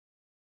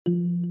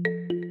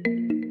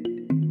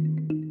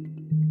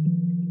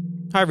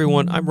Hi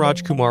everyone, I'm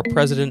Raj Kumar,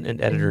 President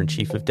and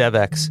Editor-in-Chief of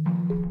DevX.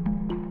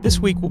 This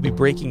week we'll be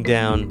breaking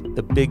down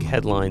the big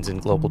headlines in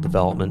global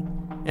development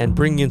and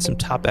bringing in some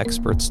top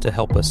experts to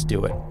help us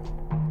do it.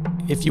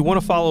 If you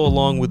want to follow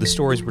along with the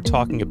stories we're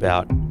talking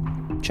about,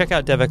 check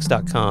out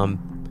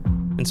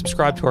devx.com and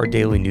subscribe to our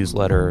daily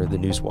newsletter, The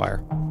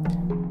Newswire.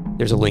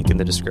 There's a link in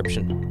the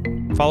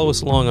description. Follow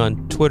us along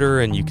on Twitter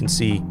and you can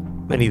see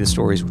many of the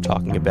stories we're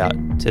talking about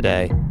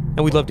today,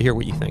 and we'd love to hear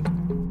what you think.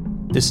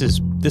 This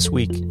is This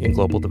Week in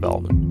Global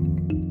Development.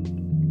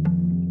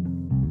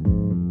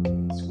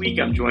 This week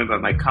I'm joined by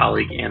my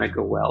colleague Anna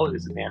Goel,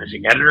 who's the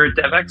managing editor at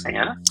DevX. Hey,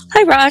 Anna.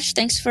 Hi, Raj.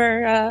 Thanks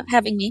for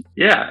having me.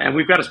 Yeah, and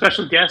we've got a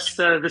special guest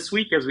this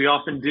week, as we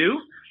often do.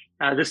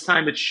 This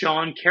time it's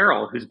Sean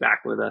Carroll, who's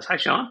back with us. Hi,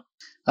 Sean.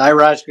 Hi,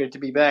 Raj. Great to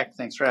be back.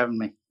 Thanks for having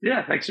me.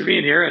 Yeah, thanks for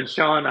being here. And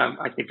Sean,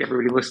 I think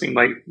everybody listening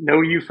might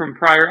know you from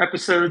prior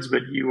episodes,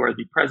 but you are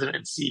the president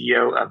and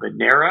CEO of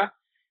ANERA,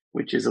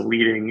 which is a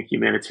leading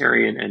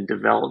humanitarian and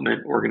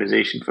development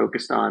organization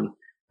focused on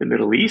the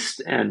Middle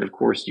East. And of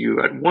course, you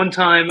at one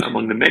time,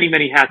 among the many,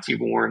 many hats you've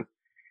worn,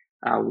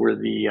 were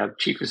the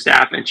chief of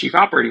staff and chief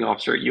operating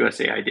officer at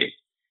USAID.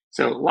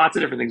 So lots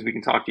of different things we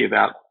can talk to you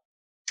about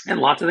and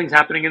lots of things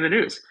happening in the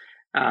news.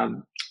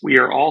 We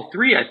are all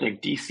three, I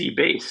think, DC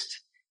based,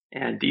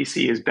 and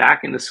DC is back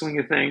in the swing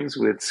of things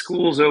with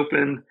schools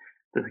open,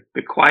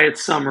 the quiet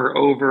summer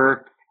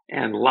over,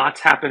 and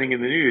lots happening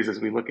in the news as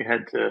we look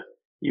ahead to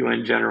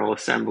UN General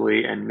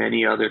Assembly and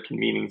many other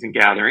convenings and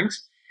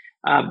gatherings.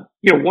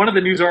 One of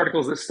the news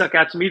articles that stuck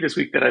out to me this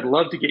week that I'd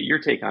love to get your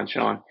take on,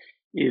 Sean,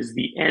 is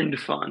the END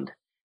Fund.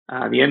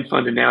 The END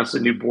Fund announced a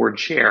new board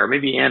chair.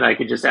 Maybe, Anna, I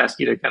could just ask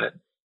you to kind of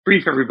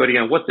brief everybody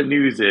on what the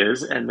news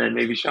is, and then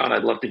maybe, Sean,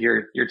 I'd love to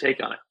hear your take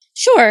on it.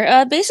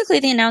 Sure.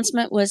 Basically, the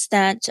announcement was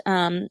that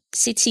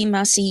Tsitsi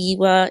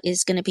Masiyiwa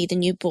is going to be the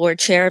new board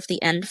chair of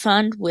the END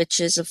Fund,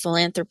 which is a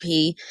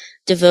philanthropy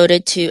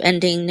devoted to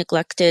ending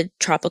neglected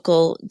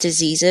tropical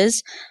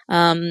diseases.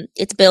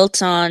 It's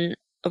built on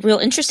a real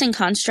interesting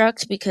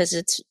construct because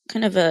it's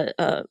kind of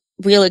a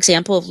real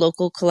example of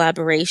local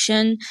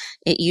collaboration.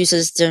 It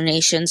uses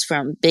donations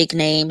from big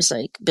names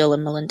like Bill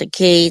and Melinda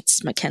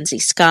Gates, Mackenzie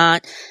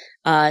Scott,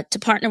 to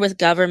partner with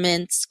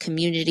governments,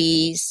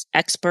 communities,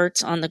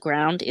 experts on the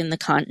ground in the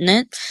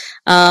continent,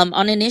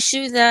 on an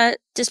issue that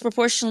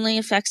disproportionately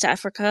affects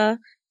Africa,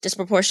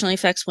 disproportionately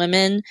affects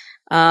women,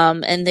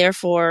 and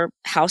therefore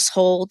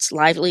households,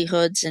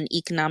 livelihoods, and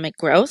economic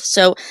growth.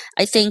 So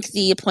I think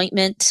the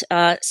appointment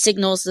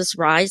signals this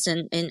rise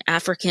in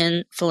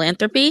African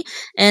philanthropy,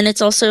 and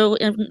it's also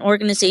an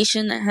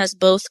organization that has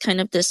both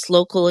kind of this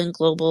local and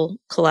global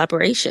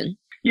collaboration.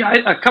 Yeah,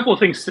 a couple of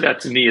things stood out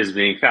to me as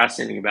being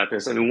fascinating about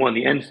this. I mean, one,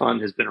 the END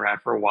Fund has been around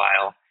for a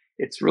while.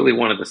 It's really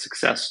one of the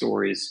success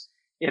stories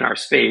in our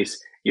space.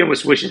 You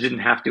almost wish it didn't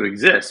have to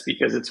exist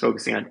because it's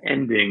focusing on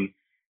ending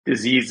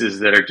diseases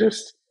that are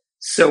just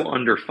so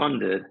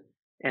underfunded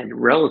and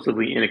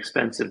relatively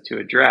inexpensive to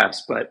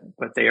address, but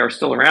they are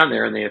still around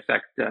there and they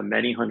affect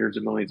many hundreds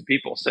of millions of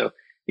people. So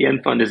the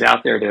END Fund is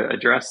out there to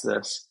address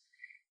this.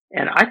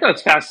 And I thought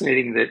it's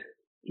fascinating that,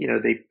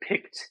 they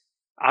picked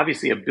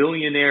obviously a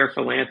billionaire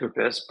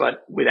philanthropist,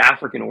 but with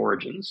African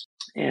origins.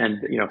 And,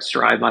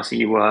 Strive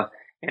Masiyiwa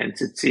and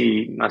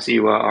Tsitsi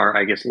Masiyiwa are,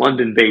 I guess,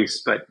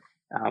 London-based, but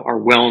are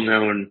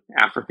well-known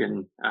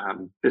African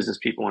business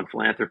people and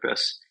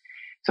philanthropists.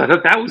 So I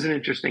thought that was an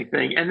interesting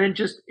thing. And then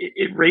just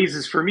it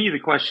raises for me the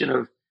question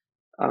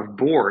of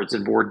boards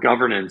and board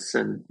governance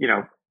and,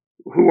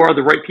 who are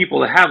the right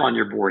people to have on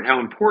your board? How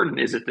important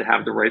is it to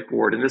have the right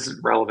board? And this is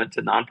relevant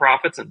to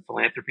nonprofits and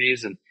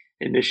philanthropies and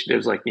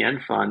initiatives like the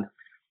END Fund.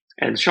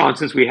 And Sean,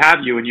 since we have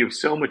you and you have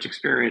so much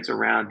experience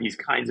around these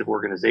kinds of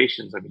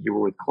organizations, I mean, you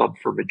were with Club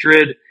for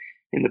Madrid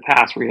in the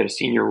past where you had a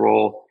senior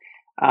role.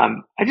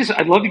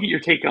 I'd love to get your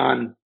take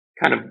on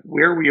kind of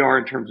where we are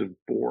in terms of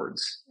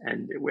boards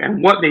and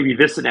what maybe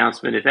this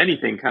announcement, if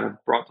anything, kind of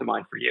brought to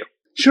mind for you.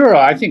 Sure.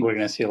 I think we're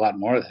going to see a lot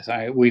more of this.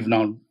 We've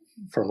known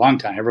for a long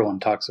time, everyone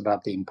talks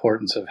about the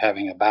importance of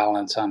having a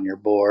balance on your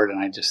board. And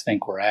I just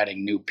think we're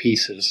adding new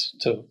pieces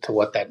to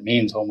what that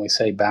means when we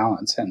say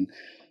balance and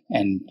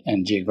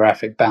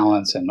geographic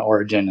balance and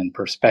origin and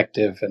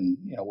perspective and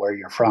where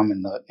you're from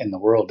in the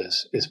world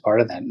is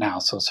part of that now.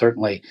 So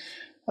certainly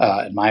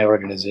in my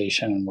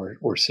organization,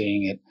 we're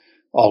seeing it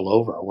all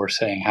over. We're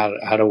saying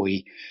how do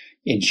we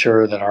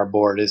ensure that our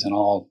board isn't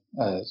all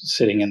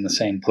sitting in the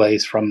same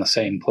place from the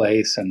same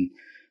place, and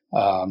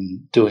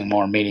doing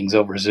more meetings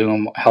over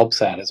Zoom helps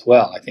that as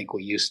well. I think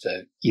we used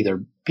to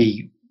either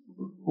be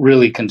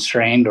really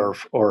constrained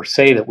or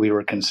say that we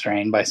were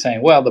constrained by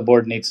saying, well, the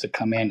board needs to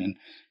come in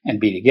and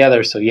be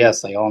together. So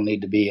yes, they all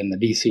need to be in the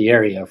DC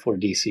area if we're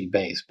DC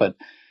based, but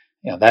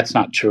that's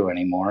not true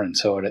anymore. And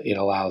so it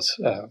allows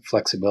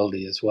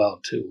flexibility as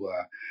well to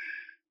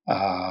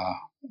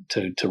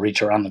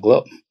reach around the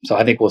globe. So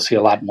I think we'll see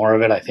a lot more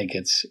of it. I think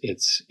it's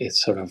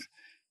sort of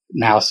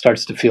now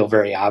starts to feel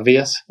very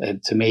obvious.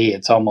 To me,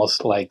 it's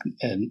almost like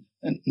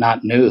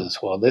not news.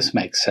 Well, this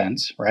makes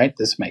sense, right?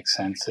 This makes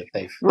sense that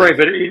right.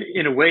 But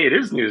in a way, it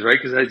is news, right?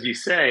 Because as you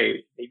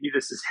say, maybe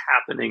this is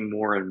happening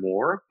more and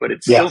more, but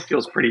it yeah. still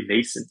feels pretty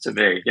nascent to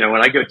me.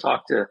 When I go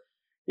talk to,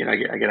 I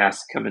get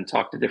asked to come and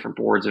talk to different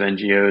boards of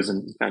NGOs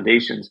and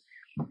foundations.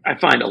 I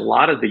find a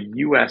lot of the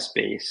US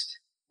based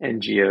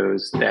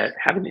NGOs that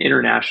have an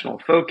international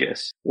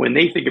focus, when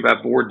they think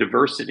about board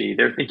diversity,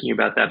 they're thinking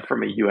about that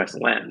from a US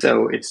lens.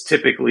 So it's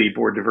typically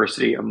board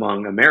diversity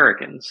among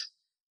Americans,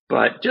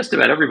 but just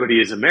about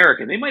everybody is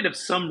American. They might have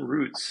some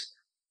roots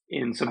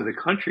in some of the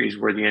countries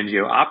where the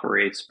NGO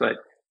operates, but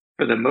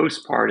for the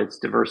most part, it's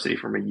diversity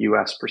from a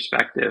US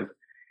perspective.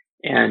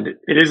 And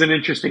it is an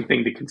interesting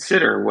thing to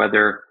consider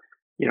whether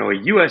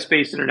a US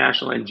based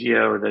international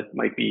NGO that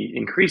might be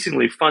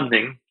increasingly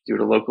funding due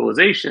to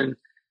localization,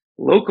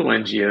 local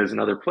NGOs in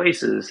other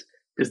places,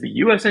 does the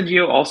US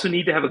NGO also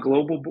need to have a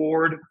global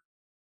board?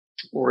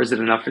 Or is it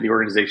enough for the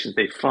organizations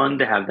they fund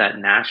to have that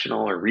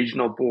national or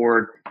regional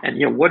board?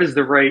 And what is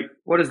the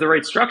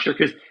right structure?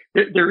 Because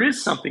there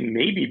is something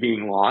maybe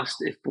being lost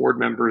if board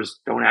members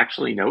don't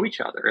actually know each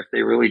other, if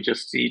they really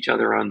just see each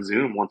other on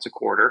Zoom once a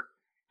quarter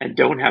and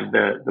don't have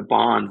the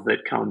bonds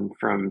that come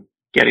from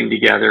getting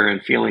together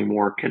and feeling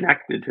more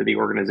connected to the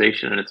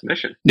organization and its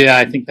mission. Yeah,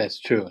 I think that's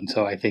true. And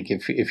so I think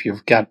if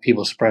you've got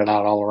people spread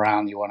out all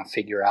around, you want to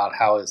figure out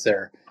how is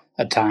there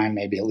a time,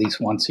 maybe at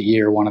least once a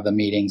year, one of the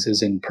meetings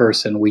is in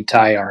person. We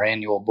tie our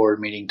annual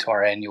board meeting to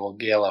our annual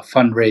gala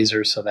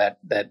fundraiser, so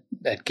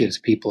that gives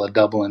people a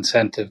double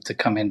incentive to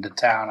come into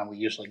town, and we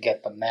usually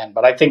get them then.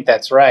 But I think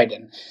that's right,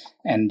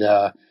 and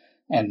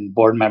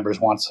board members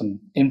want some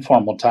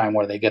informal time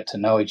where they get to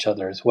know each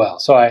other as well.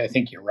 So I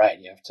think you're right.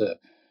 You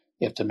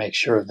have to make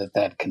sure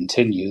that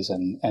continues,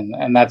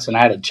 and that's an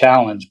added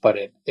challenge. But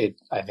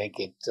I think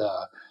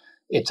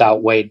it's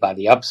outweighed by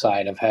the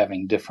upside of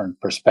having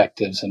different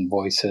perspectives and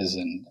voices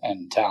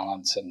and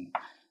talents and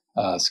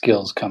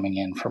skills coming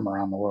in from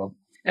around the world.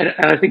 And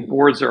I think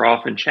boards are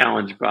often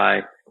challenged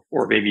by,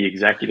 or maybe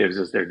executives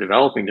as they're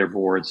developing their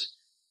boards,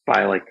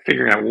 by like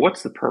figuring out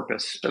what's the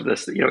purpose of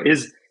this.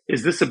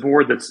 Is this a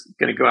board that's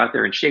going to go out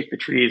there and shake the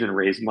trees and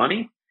raise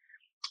money?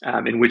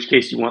 In which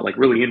case you want like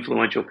really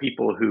influential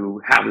people who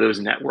have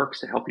those networks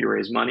to help you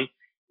raise money.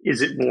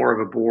 Is it more of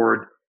a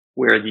board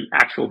where the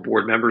actual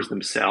board members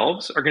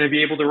themselves are going to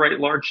be able to write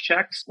large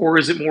checks? Or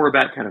is it more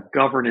about kind of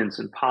governance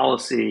and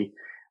policy,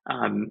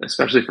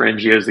 especially for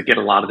NGOs that get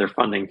a lot of their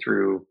funding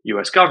through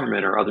US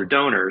government or other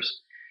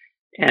donors?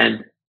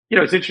 And,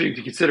 it's interesting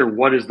to consider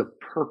what is the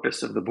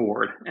purpose of the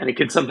board. And it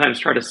can sometimes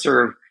try to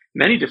serve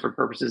many different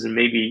purposes and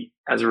maybe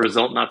as a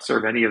result not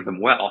serve any of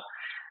them well.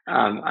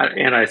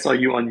 And I saw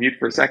you unmute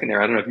for a second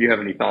there. I don't know if you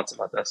have any thoughts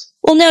about this.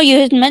 Well, no, you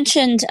had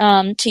mentioned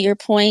to your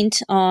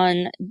point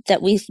on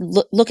that we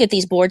look at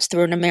these boards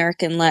through an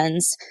American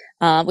lens,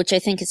 which I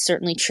think is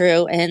certainly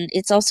true. And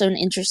it's also an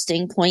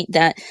interesting point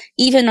that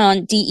even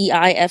on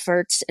DEI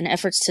efforts and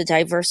efforts to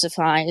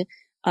diversify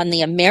on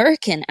the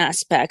American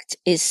aspect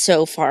is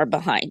so far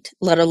behind,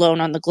 let alone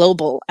on the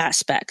global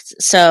aspect.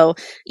 So,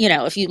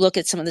 if you look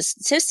at some of the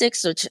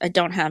statistics, which I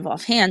don't have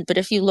offhand, but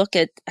if you look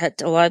at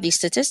a lot of these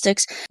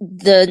statistics,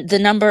 the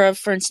number of,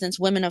 for instance,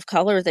 women of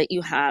color that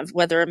you have,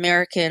 whether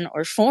American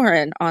or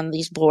foreign, on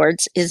these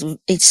boards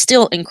it's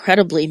still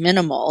incredibly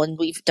minimal. And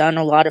we've done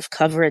a lot of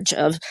coverage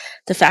of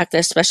the fact that,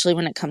 especially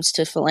when it comes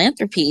to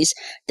philanthropies,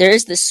 there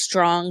is this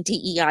strong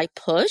DEI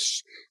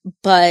push,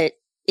 but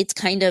it's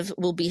kind of,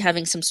 we'll be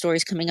having some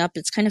stories coming up,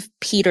 it's kind of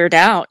petered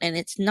out, and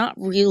it's not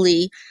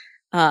really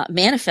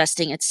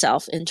manifesting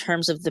itself in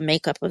terms of the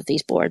makeup of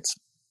these boards.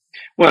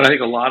 Well, I think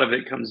a lot of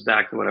it comes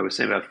back to what I was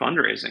saying about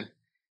fundraising.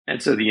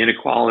 And so the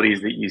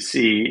inequalities that you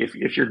see,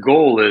 if your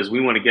goal is we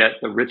want to get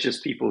the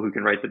richest people who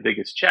can write the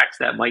biggest checks,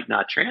 that might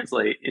not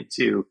translate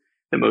into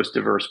the most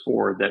diverse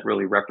board that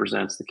really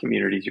represents the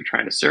communities you're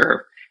trying to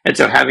serve. And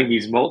so having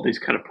these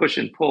kind of push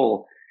and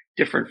pull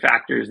different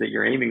factors that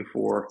you're aiming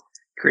for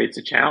creates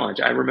a challenge.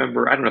 I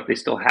remember, I don't know if they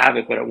still have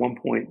it, but at one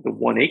point, the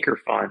 1 Acre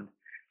Fund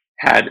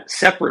had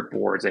separate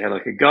boards. They had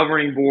like a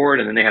governing board,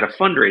 and then they had a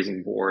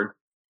fundraising board.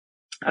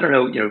 I don't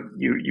know,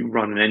 you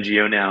run an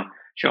NGO now,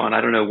 Sean.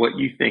 I don't know what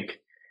you think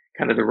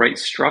kind of the right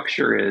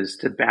structure is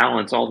to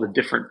balance all the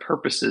different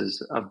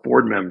purposes of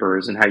board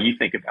members and how you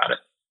think about it.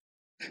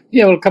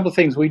 Yeah, well, a couple of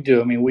things we do.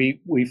 I mean,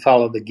 we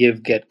follow the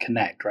give, get,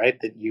 connect, right?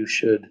 That you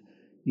should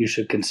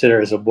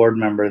consider as a board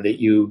member that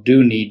you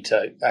do need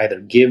to either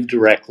give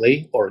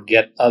directly or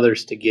get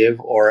others to give,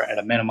 or at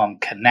a minimum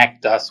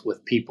connect us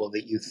with people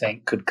that you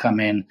think could come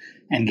in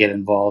and get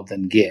involved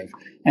and give.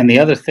 And the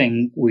other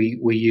thing we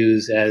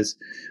use as,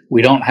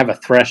 we don't have a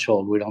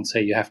threshold. We don't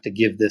say you have to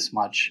give this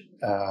much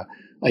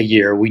a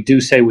year. We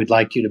do say we'd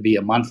like you to be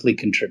a monthly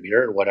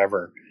contributor at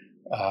whatever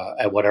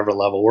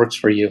level works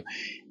for you,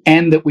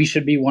 and that we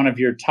should be one of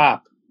your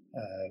top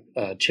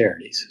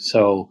charities.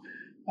 So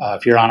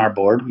if you're on our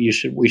board, we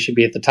should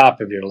be at the top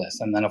of your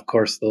list. And then, of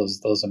course,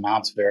 those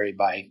amounts vary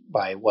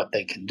by what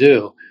they can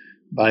do.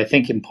 But I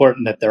think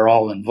important that they're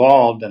all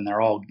involved and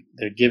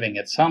they're giving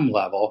at some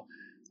level.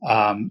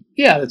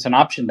 It's an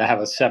option to have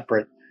a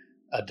separate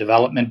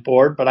development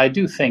board. But I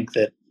do think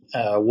that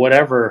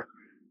whatever.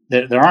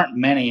 There aren't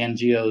many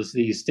NGOs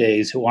these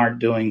days who aren't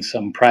doing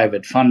some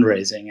private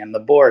fundraising, and the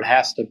board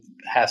has to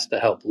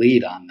help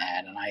lead on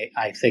that. And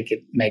I think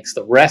it makes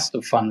the rest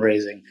of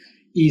fundraising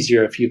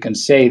easier if you can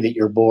say that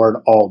your board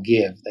all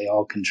give, they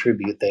all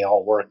contribute, they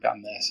all work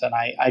on this. And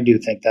I do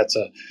think that's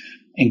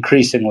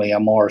increasingly a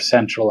more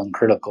central and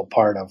critical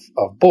part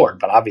of board.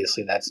 But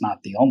obviously that's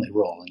not the only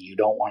role. And you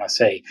don't want to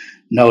say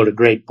no to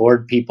great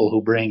board people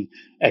who bring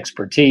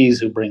expertise,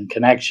 who bring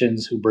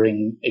connections, who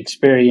bring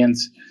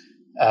experience,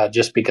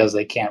 just because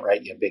they can't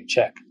write you a big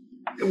check.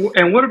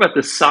 And what about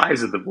the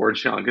size of the board,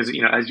 Sean? Because,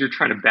 as you're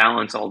trying to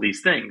balance all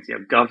these things,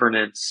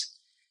 governance,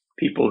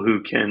 people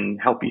who can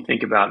help you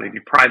think about maybe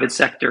private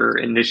sector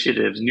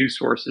initiatives, new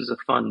sources of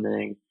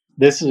funding.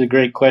 This is a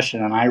great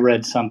question, and I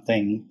read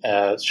something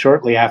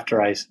shortly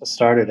after I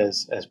started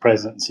as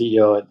president and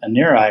CEO at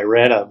Anira. I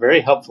read a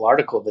very helpful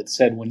article that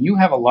said when you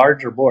have a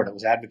larger board, it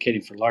was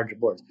advocating for larger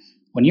boards.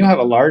 When you have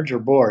a larger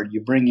board,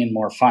 you bring in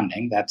more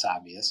funding. That's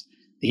obvious.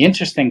 The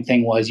interesting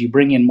thing was you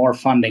bring in more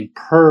funding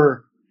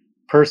per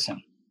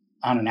person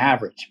on an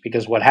average,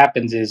 because what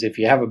happens is if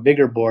you have a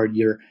bigger board,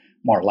 you're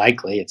more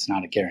likely, it's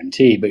not a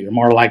guarantee, but you're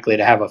more likely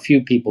to have a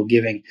few people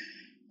giving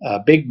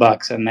big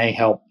bucks, and they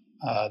help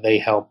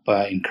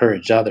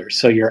encourage others.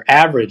 So your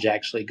average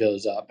actually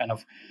goes up. And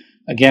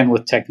again,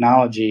 with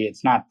technology,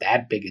 it's not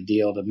that big a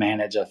deal to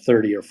manage a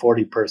 30 or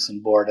 40 person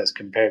board as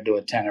compared to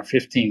a 10 or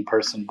 15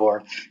 person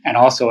board. And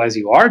also, as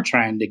you are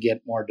trying to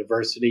get more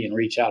diversity and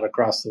reach out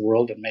across the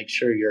world and make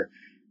sure you're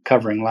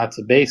covering lots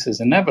of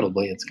bases,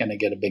 inevitably it's going to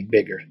get a bit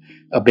bigger.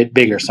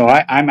 So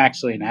I'm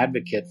actually an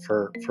advocate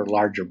for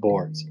larger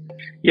boards.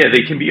 Yeah,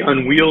 they can be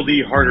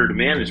unwieldy, harder to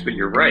manage, but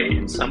you're right.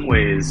 In some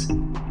ways,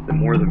 the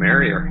more the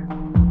merrier.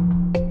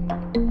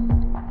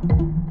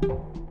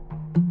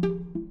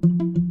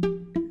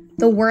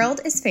 The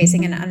world is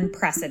facing an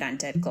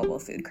unprecedented global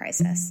food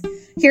crisis.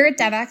 Here at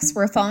DevEx,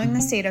 we're following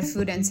the state of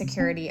food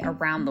insecurity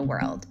around the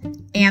world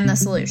and the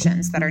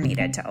solutions that are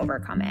needed to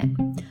overcome it.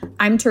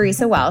 I'm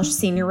Teresa Welsh,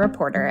 senior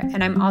reporter,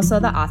 and I'm also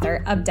the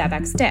author of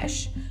DevEx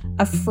Dish,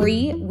 a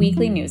free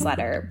weekly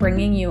newsletter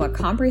bringing you a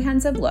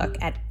comprehensive look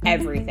at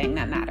everything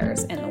that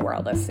matters in the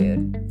world of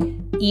food.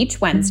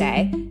 Each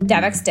Wednesday,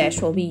 DevEx Dish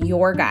will be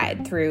your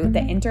guide through the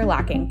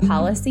interlocking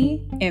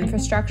policy,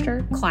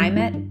 infrastructure,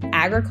 climate,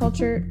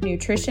 agriculture,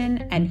 nutrition,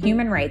 and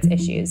human rights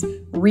issues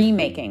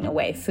remaking the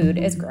way food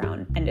is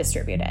grown and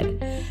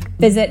distributed.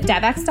 Visit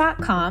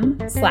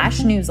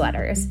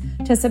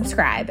devex.com/newsletters to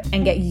subscribe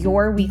and get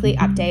your weekly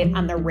update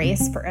on the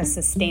race for a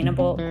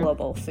sustainable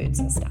global food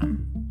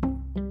system.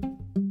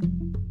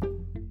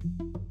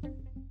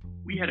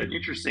 We had an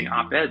interesting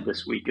op-ed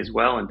this week as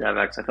well in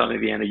DevEx. I thought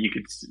maybe, Anna, you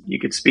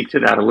could speak to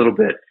that a little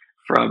bit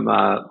from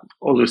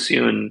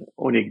Oluseun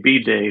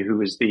Onigbide,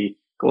 who is the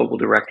global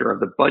director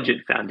of the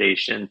Budget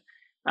Foundation,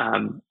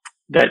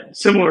 that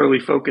similarly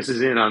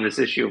focuses in on this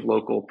issue of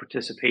local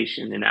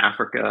participation in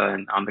Africa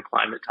and on the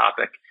climate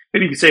topic.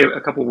 Maybe you could say a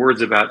couple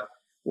words about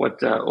what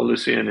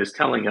Oluseun is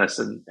telling us,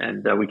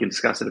 and we can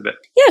discuss it a bit.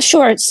 Yeah,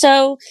 sure.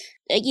 So,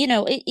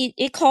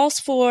 it calls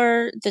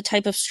for the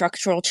type of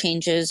structural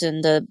changes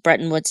in the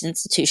Bretton Woods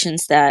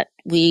institutions that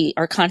we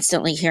are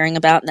constantly hearing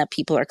about and that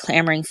people are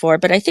clamoring for.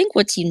 But I think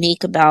what's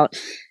unique about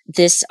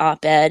this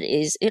op-ed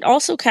is it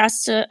also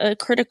casts a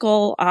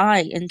critical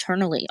eye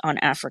internally on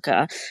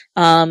Africa,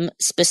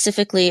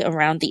 specifically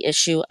around the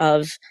issue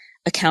of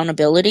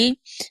accountability.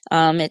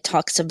 It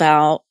talks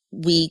about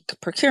weak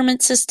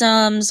procurement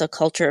systems, a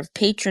culture of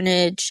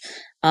patronage,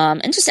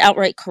 and just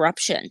outright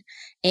corruption.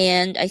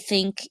 And I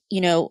think,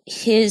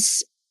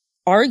 his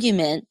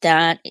argument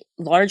that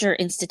larger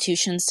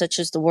institutions such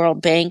as the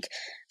World Bank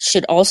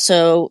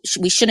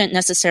we shouldn't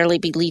necessarily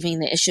be leaving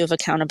the issue of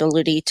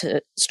accountability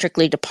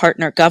strictly to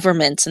partner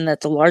governments, and that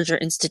the larger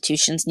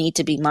institutions need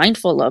to be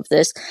mindful of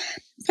this.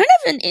 Kind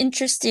of an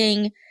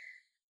interesting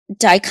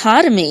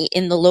dichotomy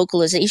in the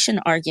localization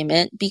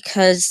argument,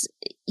 because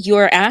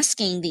you're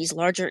asking these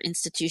larger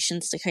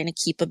institutions to kind of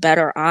keep a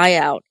better eye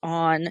out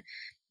on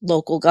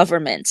local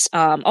governments.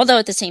 Although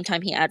at the same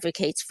time, he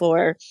advocates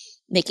for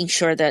making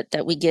sure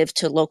that we give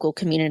to local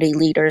community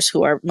leaders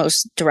who are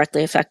most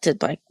directly affected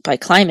by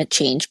climate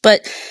change.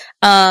 But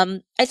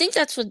I think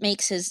that's what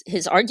makes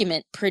his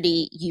argument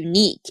pretty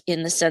unique,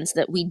 in the sense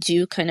that we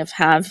do kind of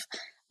have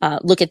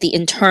look at the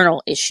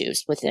internal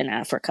issues within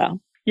Africa.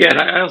 Yeah,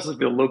 and I also think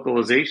the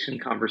localization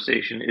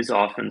conversation is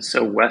often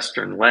so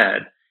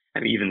Western-led,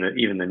 and even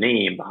the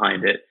name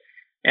behind it.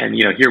 And,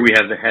 here we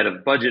have the head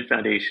of Budget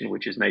Foundation,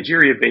 which is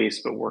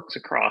Nigeria-based, but works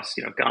across,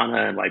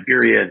 Ghana and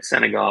Liberia and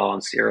Senegal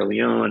and Sierra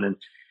Leone. And,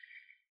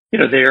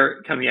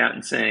 they're coming out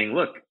and saying,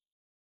 look,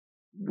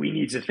 we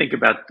need to think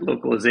about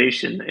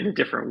localization in a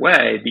different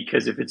way,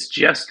 because if it's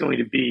just going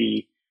to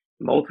be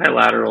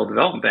multilateral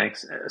development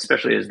banks,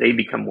 especially as they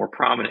become more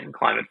prominent in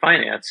climate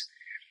finance,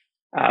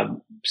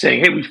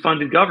 saying, hey, we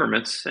funded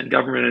governments and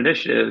government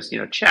initiatives,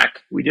 check,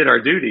 we did our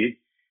duty,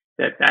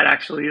 that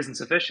actually isn't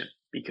sufficient,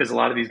 because a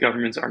lot of these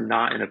governments are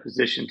not in a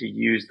position to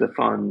use the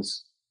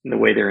funds in the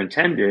way they're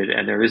intended,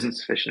 and there isn't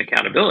sufficient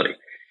accountability.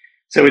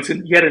 So it's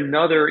yet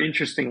another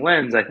interesting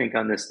lens, I think,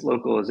 on this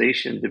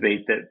localization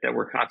debate that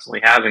we're constantly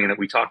having and that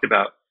we talked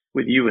about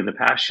with you in the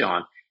past,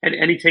 Sean. And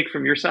any take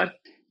from your side?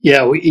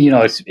 Yeah,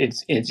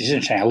 it's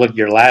interesting. I looked at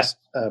your last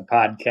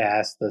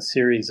podcast, the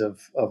series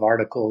of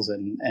articles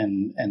and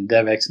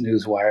DevX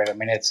Newswire. I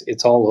mean,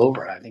 it's all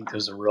over. I think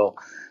there's a real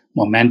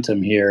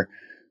momentum here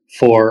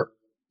for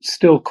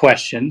still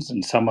questions,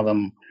 and some of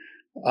them,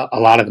 a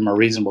lot of them are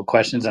reasonable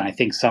questions, and I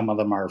think some of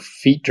them are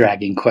feet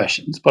dragging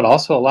questions, but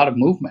also a lot of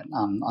movement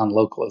on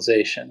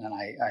localization. And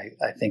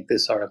I think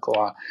this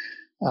article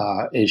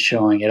is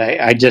showing it.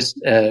 I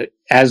just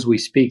as we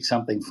speak,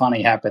 something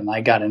funny happened.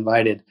 I got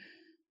invited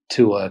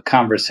to a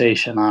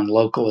conversation on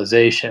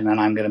localization, and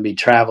I'm going to be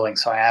traveling.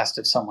 So I asked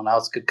if someone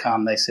else could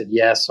come. They said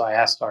yes. So I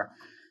asked our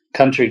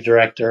country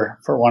director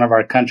for one of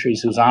our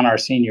countries, who's on our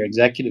senior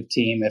executive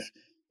team,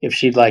 if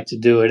she'd like to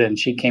do it, and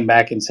she came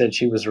back and said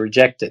she was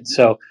rejected.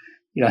 So,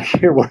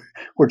 here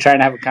we're trying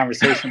to have a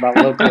conversation about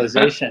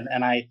localization,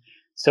 and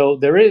so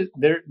there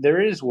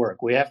is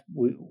work. We have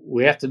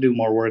to do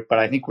more work, but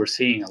I think we're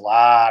seeing a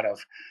lot of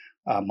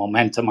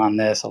momentum on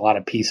this. A lot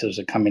of pieces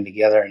are coming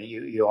together, and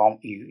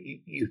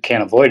you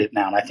can't avoid it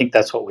now. And I think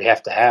that's what we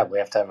have to have. We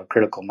have to have a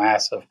critical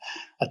mass of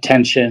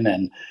attention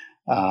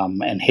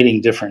and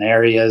hitting different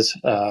areas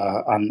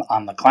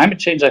on the climate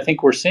change. I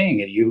think we're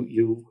seeing it.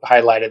 You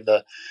highlighted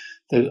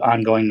the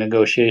ongoing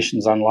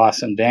negotiations on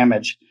loss and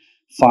damage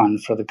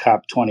fund for the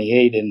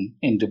COP28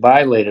 in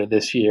Dubai later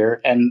this year,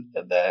 and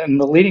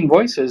the leading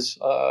voices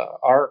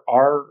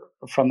are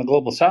from the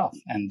global south,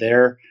 and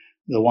they're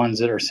the ones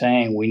that are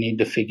saying we need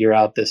to figure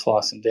out this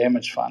loss and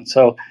damage fund.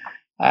 So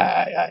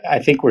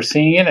I think we're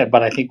seeing it,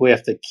 but I think we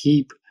have to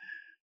keep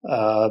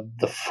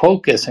the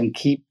focus and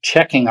keep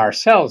checking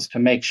ourselves to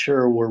make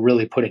sure we're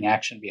really putting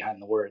action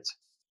behind the words.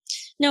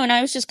 No, and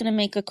I was just going to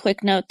make a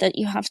quick note that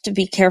you have to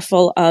be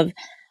careful of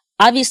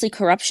obviously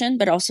corruption,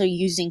 but also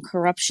using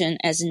corruption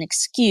as an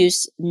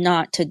excuse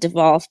not to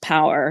devolve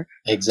power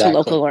to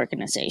local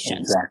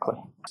organizations. Exactly.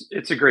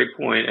 It's a great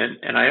point.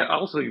 And I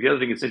also think the other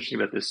thing that's interesting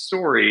about this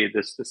story,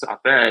 this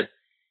op-ed,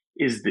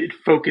 is that it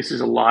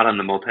focuses a lot on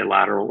the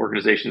multilateral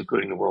organizations,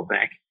 including the World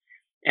Bank.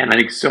 And I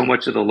think so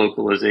much of the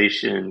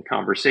localization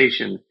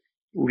conversation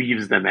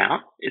leaves them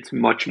out. It's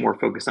much more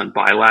focused on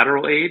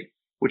bilateral aid,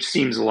 which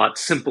seems a lot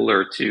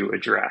simpler to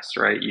address,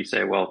 right? You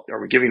say, well,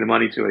 are we giving the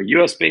money to a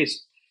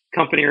US-based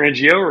company or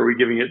NGO, or are we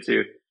giving it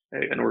to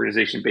an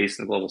organization based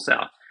in the global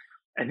south?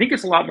 I think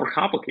it's a lot more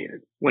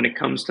complicated when it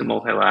comes to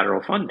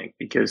multilateral funding,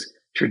 because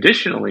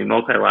traditionally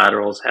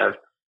multilaterals have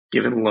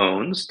given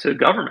loans to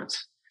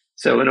governments.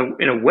 So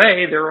in a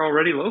way, they're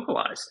already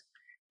localized.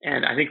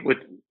 And I think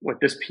what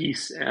this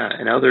piece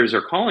and others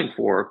are calling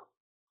for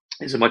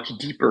is a much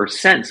deeper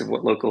sense of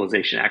what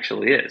localization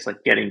actually is,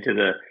 like getting to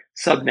the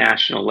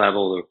subnational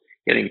level,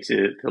 getting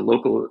to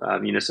local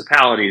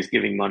municipalities,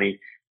 giving money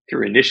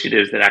through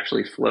initiatives that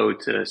actually flow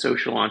to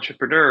social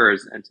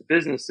entrepreneurs and to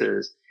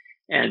businesses,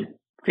 and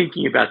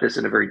thinking about this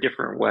in a very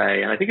different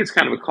way. And I think it's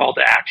kind of a call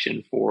to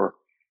action for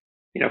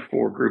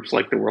groups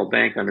like the World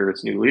Bank under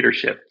its new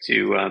leadership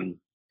to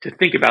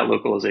think about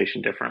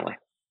localization differently.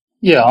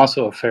 Yeah,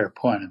 also a fair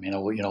point. I mean,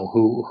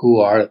 who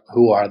are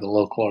the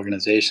local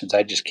organizations?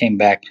 I just came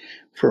back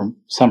from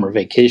summer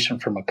vacation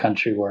from a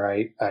country where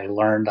I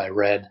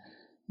read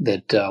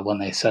that when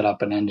they set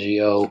up an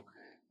NGO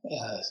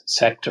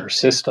sector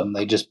system,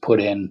 they just put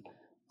in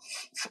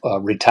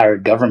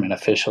retired government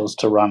officials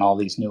to run all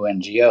these new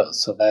NGOs.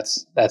 So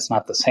that's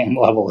not the same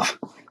level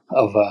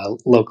of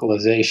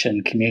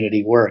localization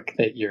community work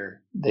that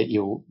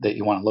you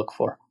want to look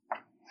for.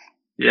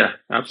 Yeah,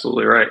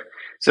 absolutely right.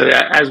 So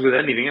as with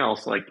anything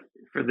else, like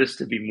for this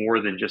to be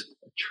more than just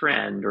a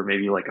trend or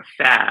maybe like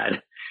a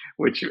fad,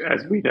 which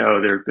as we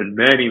know, there have been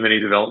many, many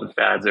development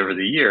fads over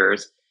the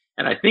years.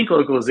 And I think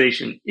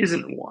localization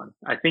isn't one.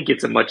 I think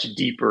it's a much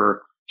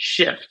deeper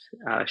shift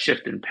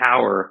in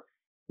power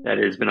that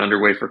has been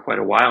underway for quite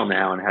a while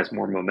now and has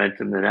more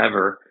momentum than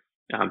ever,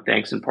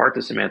 thanks in part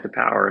to Samantha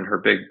Power and her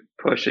big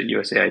push at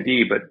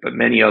USAID, but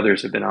many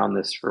others have been on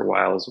this for a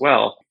while as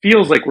well.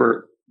 Feels like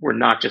we're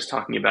not just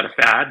talking about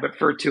a fad, but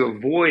to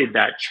avoid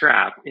that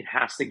trap, it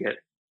has to get,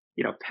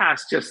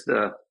 past just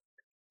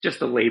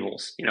the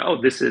labels,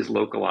 this is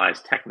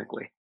localized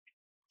technically.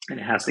 And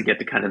it has to get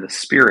to kind of the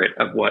spirit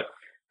of what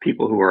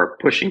people who are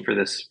pushing for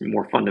this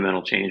more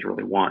fundamental change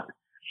really want.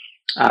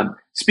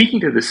 Speaking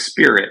to the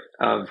spirit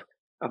of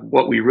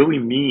what we really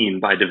mean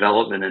by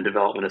development and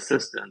development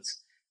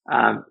assistance,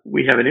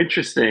 we have an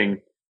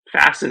interesting,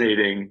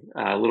 fascinating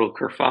little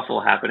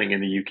kerfuffle happening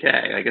in the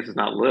UK. I guess it's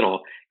not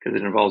little because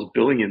it involves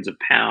billions of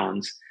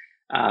pounds,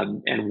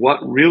 and what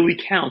really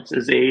counts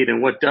as aid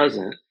and what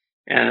doesn't.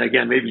 And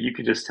again, maybe you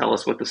could just tell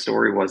us what the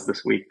story was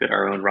this week that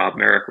our own Rob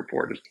Merrick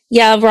reported.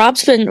 Yeah,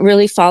 Rob's been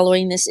really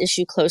following this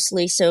issue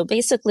closely. So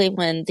basically,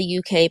 when the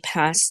UK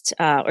passed,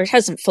 or it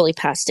hasn't fully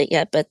passed it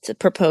yet, but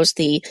proposed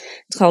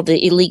it's called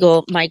the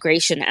Illegal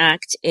Migration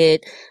Act,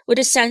 it would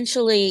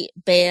essentially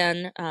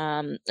ban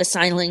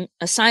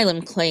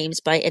asylum claims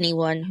by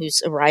anyone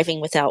who's arriving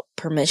without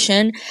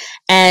permission.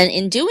 And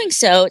in doing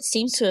so, it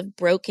seems to have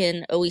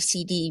broken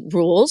OECD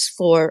rules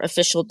for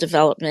official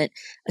development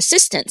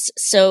assistance.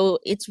 So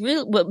it's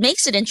really, what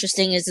makes it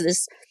interesting is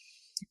this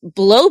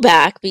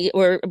blowback,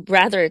 or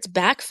rather it's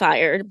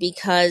backfired,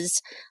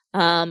 because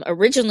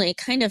originally it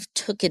kind of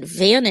took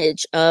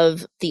advantage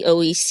of the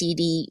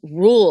OECD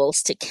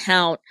rules to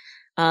count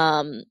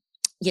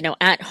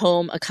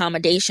at-home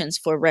accommodations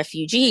for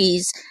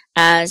refugees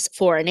as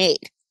foreign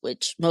aid,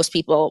 which most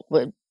people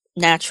would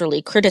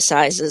naturally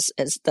criticize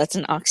as that's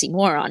an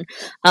oxymoron.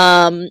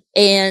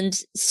 And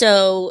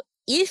so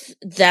if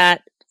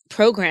that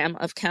program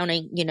of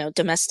counting,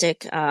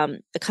 domestic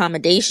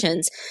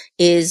accommodations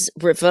is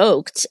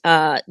revoked,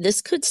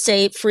 this could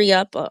free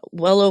up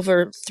well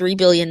over $3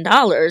 billion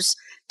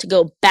to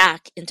go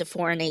back into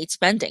foreign aid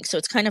spending. So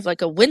it's kind of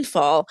like a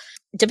windfall,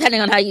 depending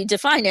on how you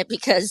define it,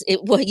 because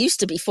what used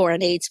to be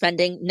foreign aid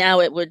spending, now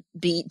it would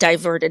be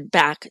diverted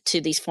back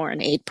to these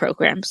foreign aid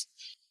programs.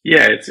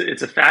 Yeah,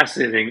 it's a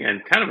fascinating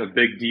and kind of a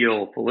big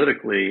deal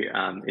politically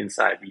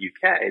inside the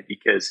UK,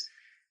 because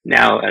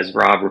now, as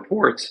Rob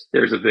reports,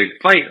 there's a big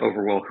fight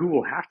over, well, who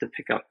will have to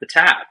pick up the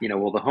tab?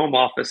 Will the Home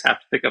Office have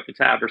to pick up the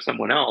tab or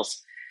someone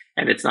else?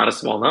 And it's not a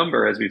small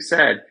number, as we've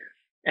said.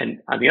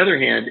 And on the other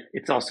hand,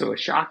 it's also a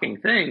shocking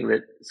thing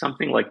that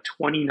something like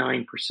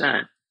 29%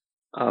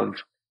 of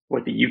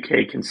what the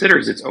UK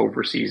considers its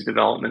overseas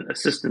development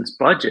assistance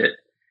budget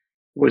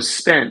was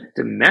spent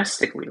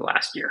domestically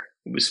last year.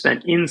 It was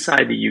spent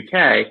inside the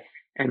UK,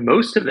 and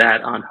most of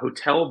that on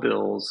hotel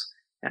bills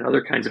and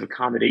other kinds of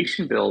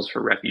accommodation bills for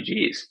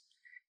refugees.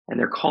 And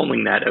they're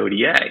calling that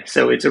ODA.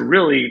 So it's a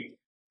really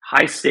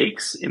high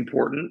stakes,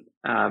 important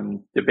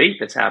debate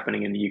that's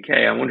happening in the UK.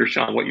 I wonder,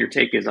 Sean, what your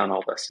take is on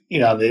all this.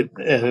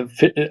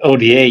 The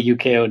ODA,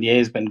 UK ODA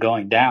has been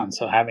going down.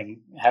 So having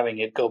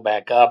it go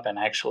back up and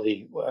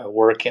actually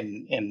work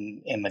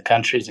in the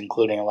countries,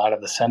 including a lot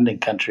of the sending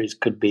countries,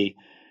 could be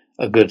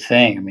a good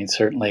thing. I mean,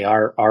 certainly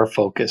our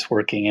focus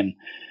working in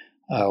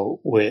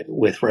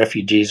with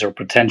refugees or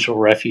potential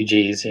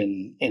refugees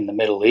in the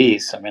Middle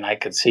East. I mean, I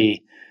could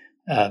see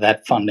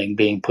that funding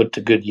being put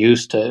to good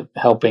use to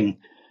helping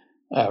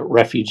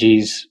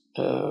refugees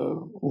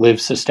live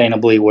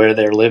sustainably where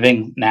they're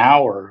living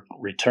now or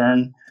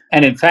return.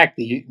 And in fact,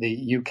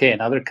 the UK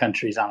and other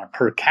countries, on a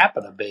per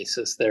capita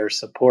basis, their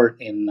support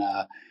in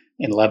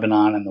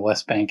Lebanon and the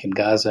West Bank and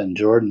Gaza and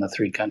Jordan, the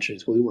three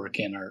countries we work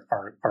in,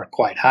 are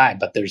quite high.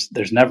 But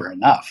there's never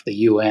enough. The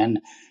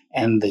UN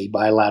and the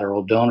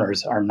bilateral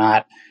donors are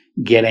not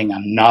getting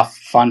enough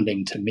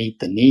funding to meet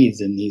the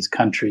needs in these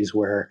countries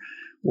where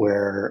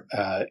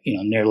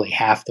nearly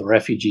half the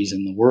refugees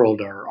in the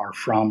world are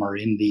from or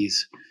in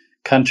these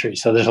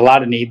countries. So there's a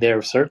lot of need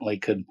there.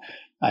 Certainly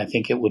I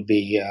think it would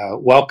be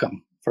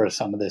welcome for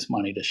some of this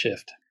money to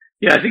shift.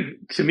 Yeah, I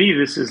think to me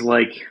this is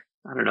like,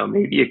 I don't know,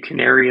 maybe a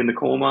canary in the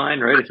coal mine,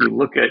 right? If you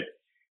look at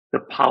the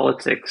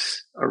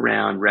politics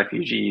around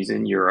refugees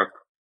in Europe,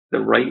 the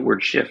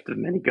rightward shift of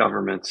many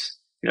governments,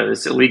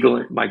 this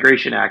illegal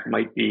migration act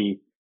might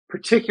be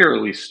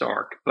particularly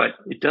stark, but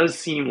it does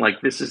seem like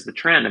this is the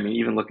trend. I mean,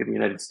 even look at the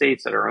United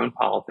States, at our own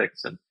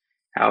politics, and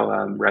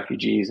how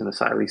refugees and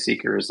asylum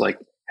seekers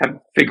have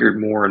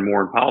figured more and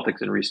more in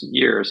politics in recent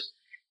years.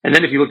 And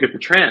then if you look at the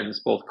trends,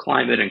 both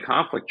climate and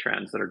conflict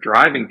trends that are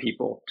driving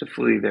people to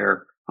flee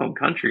their home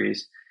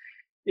countries,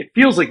 it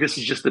feels like this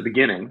is just the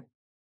beginning.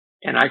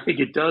 And I think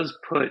it does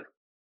put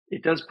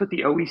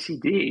the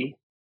OECD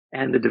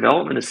and the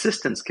Development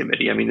Assistance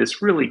Committee, I mean,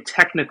 this really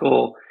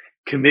technical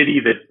committee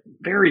that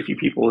very few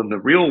people in the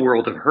real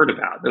world have heard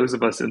about. Those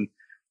of us in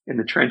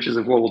the trenches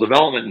of global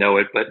development know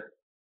it, but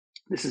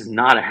this is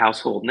not a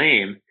household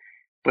name.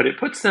 But it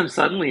puts them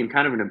suddenly in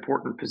kind of an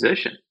important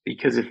position,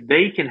 because if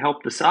they can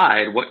help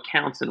decide what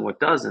counts and what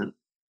doesn't,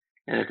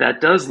 and if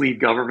that does lead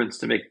governments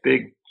to make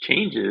big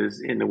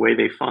changes in the way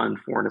they fund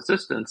foreign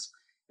assistance,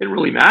 it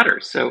really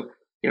matters. So,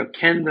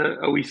 can the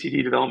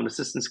OECD Development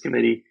Assistance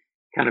Committee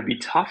kind of be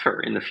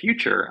tougher in the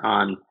future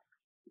on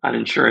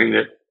ensuring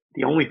that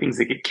the only things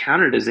that get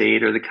counted as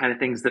aid are the kind of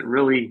things that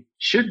really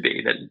should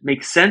be, that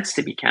make sense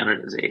to be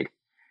counted as aid?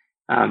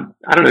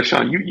 I don't know,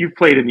 Sean, you've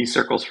played in these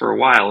circles for a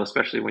while,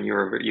 especially when you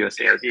were over at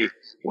USAID.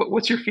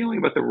 What's your feeling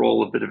about the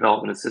role of the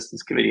Development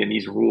Assistance Committee and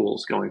these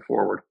rules going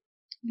forward?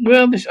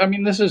 Well, this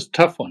is a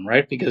tough one,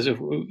 right? Because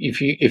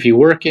if you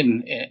work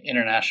in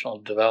international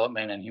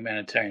development and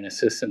humanitarian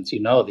assistance,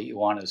 you know that you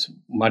want as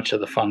much of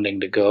the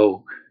funding to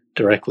go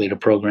directly to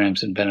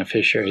programs and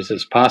beneficiaries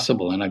as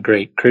possible. And a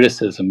great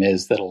criticism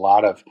is that a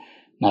lot of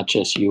not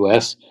just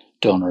U.S.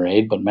 donor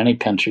aid, but many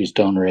countries'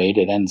 donor aid,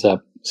 it ends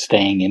up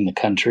staying in the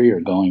country or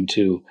going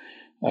to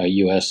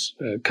U.S.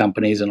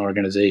 Companies and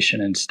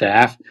organization and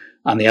staff.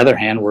 On the other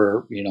hand,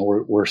 we're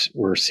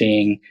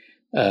seeing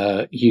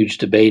huge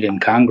debate in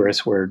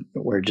Congress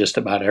where just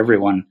about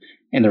everyone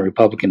in the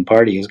Republican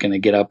Party is going to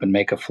get up and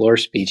make a floor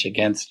speech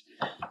against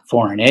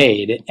foreign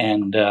aid,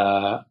 and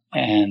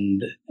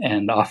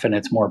often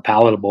it's more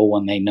palatable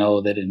when they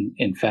know that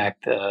in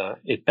fact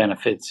it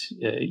benefits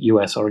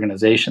U.S.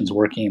 organizations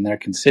working in their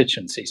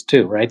constituencies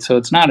too, right? So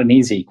it's not an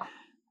easy.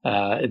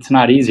 It's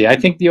not easy. I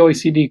think the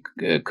OECD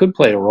could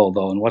play a role,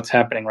 though, and what's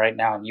happening right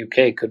now in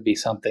UK could be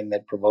something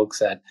that provokes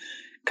that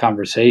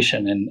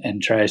conversation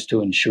and tries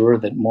to ensure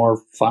that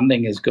more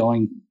funding is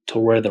going to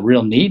where the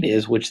real need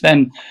is, which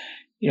then,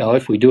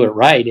 if we do it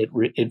right,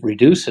 it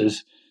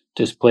reduces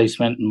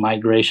displacement and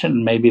migration,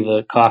 and maybe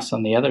the costs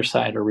on the other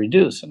side are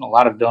reduced. And a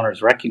lot of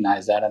donors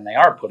recognize that, and they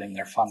are putting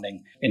their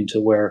funding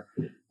into where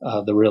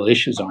the real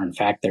issues are. In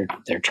fact,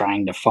 they're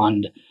trying to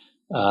fund.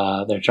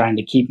 They're trying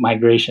to keep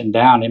migration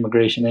down,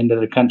 immigration into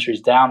their countries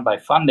down by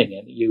funding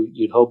it.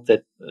 You'd hope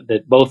that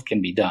both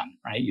can be done,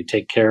 right? You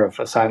take care of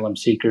asylum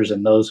seekers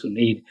and those who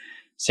need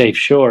safe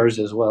shores,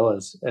 as well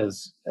as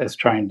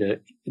trying to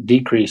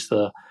decrease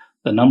the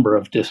number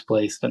of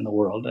displaced in the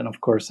world. And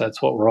of course,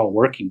 that's what we're all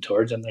working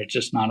towards. And there's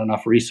just not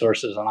enough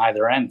resources on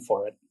either end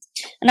for it.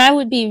 And I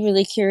would be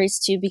really curious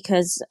too,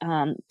 because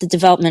the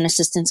Development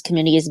Assistance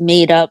Committee is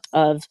made up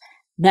of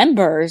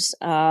members,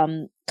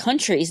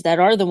 countries that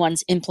are the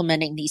ones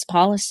implementing these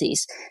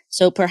policies.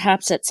 So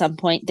perhaps at some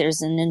point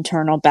there's an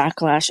internal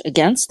backlash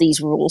against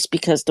these rules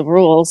because the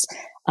rules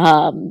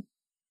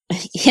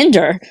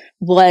hinder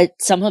what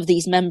some of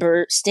these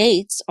member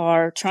states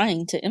are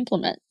trying to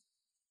implement.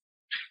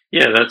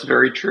 Yeah, that's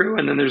very true.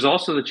 And then there's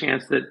also the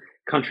chance that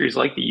countries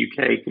like the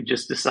UK could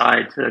just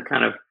decide to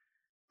kind of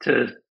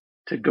to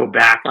go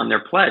back on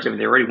their pledge. I mean,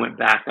 they already went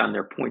back on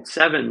their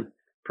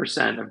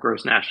 0.7% of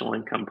gross national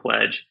income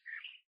pledge.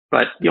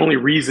 But the only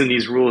reason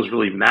these rules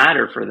really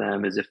matter for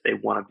them is if they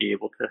want to be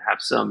able to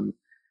have some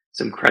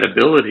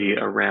credibility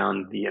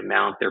around the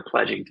amount they're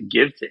pledging to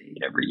give to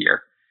aid every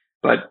year.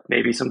 But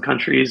maybe some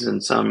countries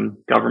and some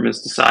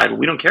governments decide, well,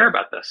 we don't care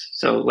about this.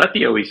 So let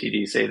the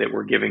OECD say that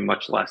we're giving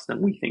much less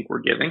than we think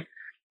we're giving.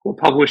 We'll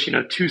publish,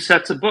 2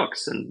 sets of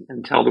books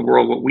and tell the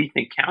world what we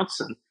think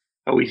counts, and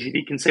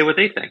OECD can say what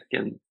they think,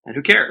 and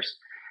who cares?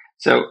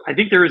 So I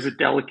think there is a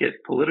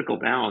delicate political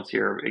balance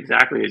here,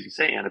 exactly as you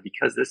say, Anna,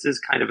 because this is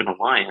kind of an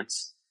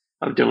alliance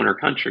of donor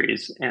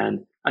countries.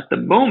 And at the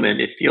moment,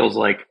 it feels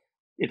like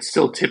it's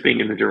still tipping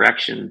in the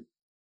direction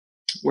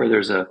where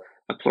there's a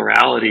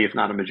plurality, if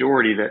not a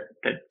majority,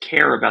 that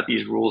care about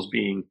these rules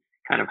being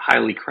kind of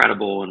highly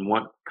credible and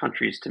want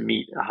countries to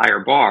meet a higher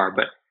bar.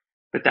 But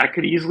that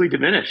could easily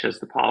diminish as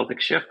the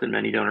politics shift in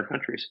many donor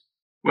countries.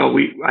 Well,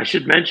 I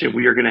should mention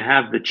we are going to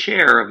have the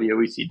chair of the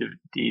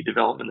OECD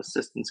Development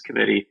Assistance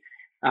Committee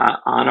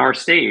on our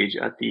stage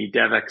at the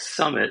DevEx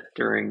Summit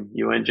during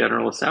UN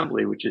General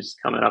Assembly, which is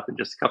coming up in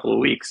just a couple of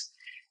weeks.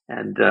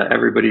 And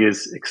everybody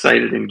is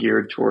excited and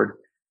geared toward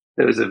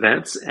those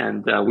events.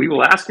 And we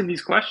will ask him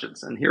these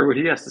questions and hear what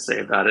he has to say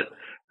about it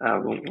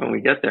when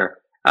we get there.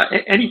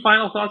 Any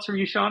final thoughts from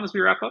you, Sean, as we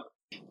wrap up?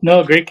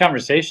 No, great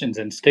conversations,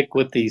 and stick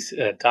with these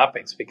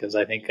topics, because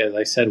I think, as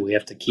I said, we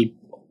have to keep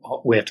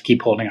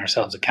holding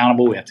ourselves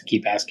accountable. We have to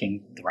keep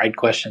asking the right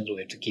questions. We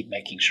have to keep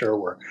making sure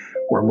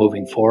we're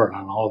moving forward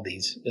on all of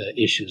these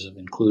issues of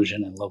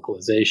inclusion and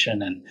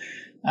localization,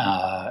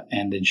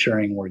 and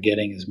ensuring we're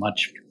getting as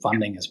much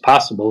funding as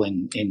possible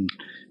in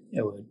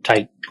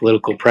tight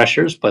political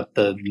pressures. But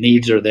the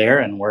needs are there,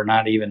 and we're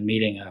not even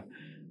meeting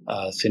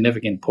a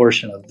significant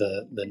portion of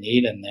the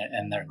need,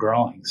 and they're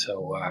growing.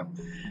 So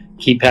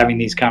keep having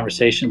these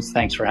conversations.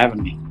 Thanks for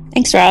having me.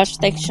 Thanks, Raj.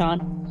 Thanks,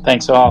 Sean.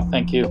 Thanks all.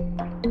 Thank you.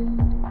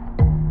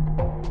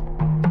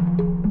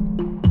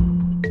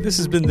 This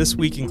has been This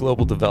Week in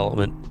Global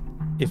Development.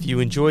 If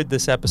you enjoyed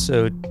this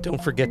episode,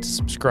 don't forget to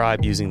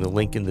subscribe using the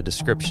link in the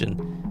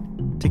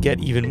description. To get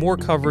even more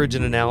coverage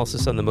and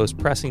analysis on the most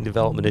pressing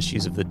development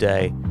issues of the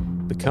day,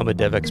 become a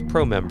DevEx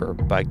Pro member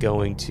by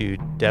going to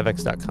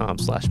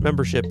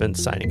devex.com/membership and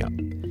signing up.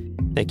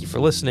 Thank you for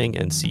listening,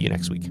 and see you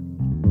next week.